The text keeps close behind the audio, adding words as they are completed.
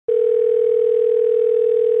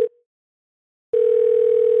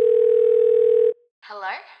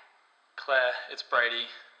it's Brady.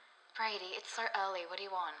 Brady, it's so early. What do you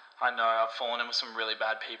want? I know, I've fallen in with some really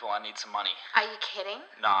bad people. I need some money. Are you kidding?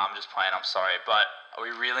 Nah, I'm just playing, I'm sorry. But we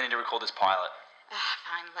really need to record this pilot.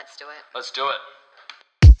 Fine, let's do it. Let's do it.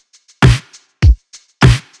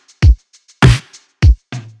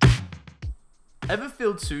 Ever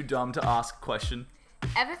feel too dumb to ask a question?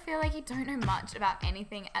 Ever feel like you don't know much about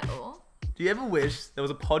anything at all? Do you ever wish there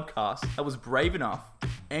was a podcast that was brave enough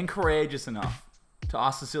and courageous enough to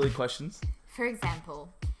ask the silly questions? For example,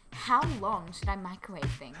 how long should I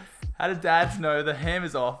microwave things? How do dads know the ham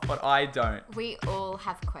is off, but I don't? We all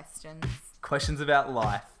have questions. Questions about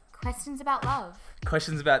life. Questions about love.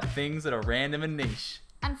 Questions about things that are random and niche.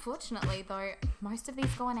 Unfortunately, though, most of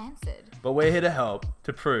these go unanswered. But we're here to help,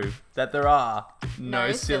 to prove that there are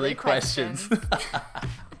no silly questions.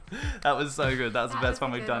 That was so good. That was the best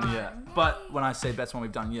one we've done yet. Yay. But when I say best one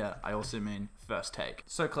we've done yet, I also mean first take.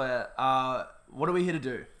 So Claire, what are we here to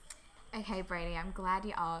do? Okay, Brady, I'm glad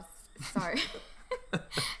you asked.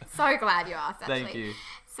 So glad you asked, actually. Thank you.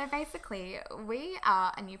 So basically, we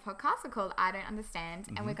are a new podcast. We're called I Don't Understand.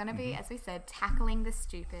 And we're going to be, as we said, tackling the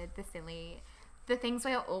stupid, the silly, the things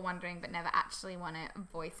we are all wondering but never actually want to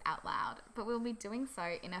voice out loud. But we'll be doing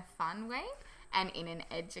so in a fun way and in an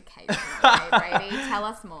educational way. Brady, tell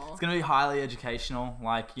us more. It's going to be highly educational.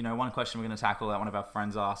 Like, you know, one question we're going to tackle that one of our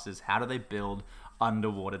friends asked is, how do they build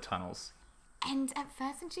underwater tunnels? And at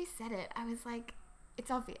first when she said it, I was like, it's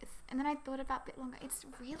obvious. And then I thought about it a bit longer. It's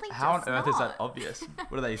really How on just earth not. is that obvious?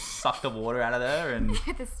 What do they suck the water out of there and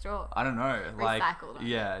The straw. I don't know. Like, Recycled.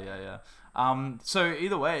 yeah. So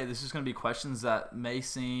either way, this is going to be questions that may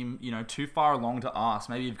seem, you know, too far along to ask.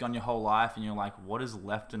 Maybe you've gone your whole life and you're like, what is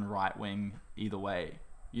left and right wing either way?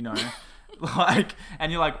 You know, like, and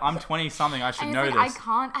you're like, I'm 20 something. I should And know it's this. like, I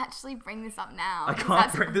can't actually bring this up now. I because can't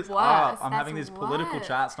that's bring this worse. up. I'm That's having these political worse.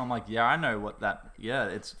 chats, and I'm like, yeah, I know what that. Yeah,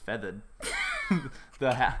 it's feathered.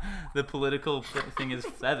 The political thing is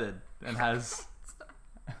feathered and has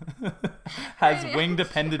winged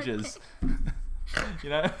appendages. You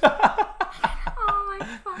know. Oh my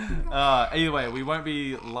fucking God. Either way, we won't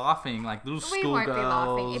be laughing like little We schoolgirls. won't be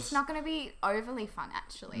laughing. It's not going to be overly fun,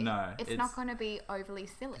 actually. No, It's not going to be overly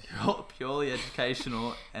silly. Purely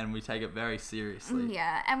educational, and we take it very seriously.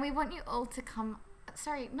 Yeah, and we want you all to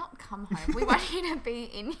not come home. We want you to be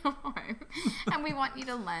in your home, and we want you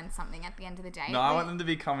to learn something at the end of the day. No, I want them to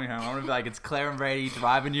be coming home. I want to be like, it's Claire and Brady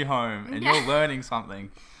driving you home, and Yeah. you're learning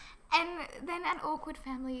something. And then at awkward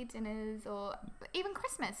family dinners or even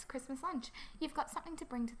Christmas lunch, you've got something to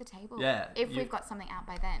bring to the table. Yeah, If we've got something out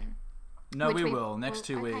by then. No, Which we we will. Next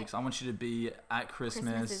 2 okay. weeks. I want you to be at Christmas.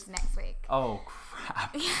 Christmas is next week. Oh,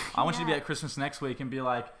 crap. I want you to be Yeah. at Christmas next week and be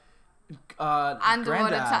like, Underwater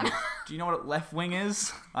Granddad, tunnel. do you know what left wing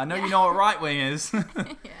is? I know you know what right wing is.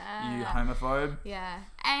 Yeah. You homophobe. Yeah.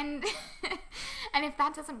 And and if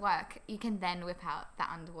that doesn't work, you can then whip out the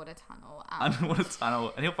underwater tunnel. Underwater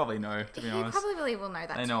tunnel. And he'll probably know, to be He honest. probably will know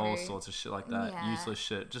that They know all too. sorts of shit like that. Yeah. Useless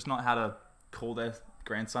shit. Just not how to call their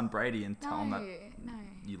grandson Brady and tell him that No.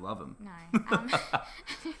 you love him. No.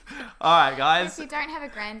 Alright, If guys. you don't have a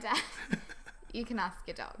granddad, you can ask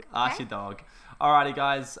your dog. Okay? Ask your dog. Alrighty,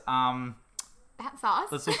 guys. That's us.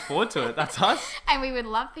 Let's look forward to it. That's us. And we would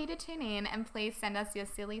love for you to tune in, and please send us your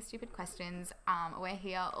silly, stupid questions. We're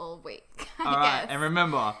here all week. Alright, guess. and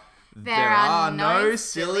remember, There there are are no no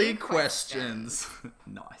silly silly questions.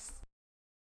 Nice.